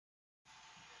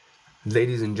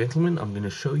Ladies and gentlemen, I'm going to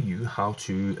show you how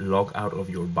to log out of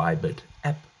your Bybit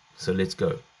app. So let's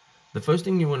go. The first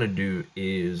thing you want to do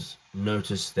is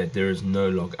notice that there is no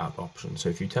log out option. So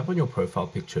if you tap on your profile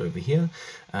picture over here,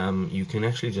 you can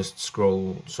actually just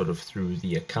scroll sort of through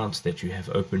the accounts that you have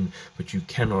open, but you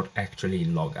cannot actually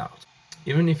log out.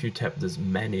 Even if you tap this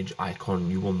manage icon,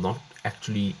 you will not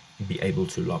actually be able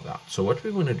to log out. So what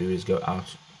we want to do is go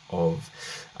out of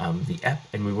the app,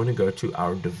 and we want to go to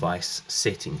our device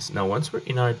settings. Now once we're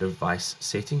in our device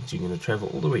settings, you're going to travel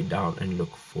all the way down and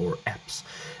look for apps.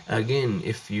 Again,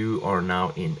 if you are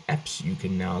now in apps, you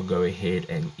can now go ahead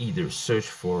and either search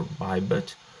for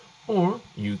Bybit, or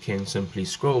you can simply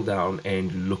scroll down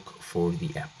and look for the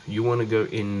app. You want to go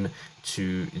in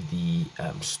to the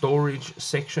storage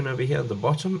section over here at the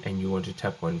bottom, and you want to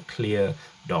tap on clear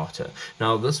data.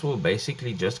 Now this will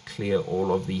basically just clear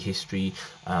all of the history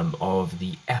of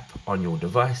the app on your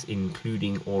device,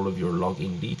 including all of your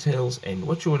login details. And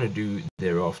what you want to do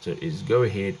thereafter is go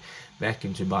ahead back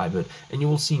into Bybit, and you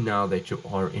will see now that you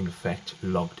are in fact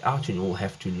logged out, and you will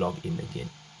have to log in again.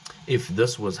 If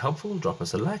this was helpful, drop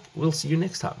us a like. We'll see you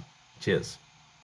next time. Cheers.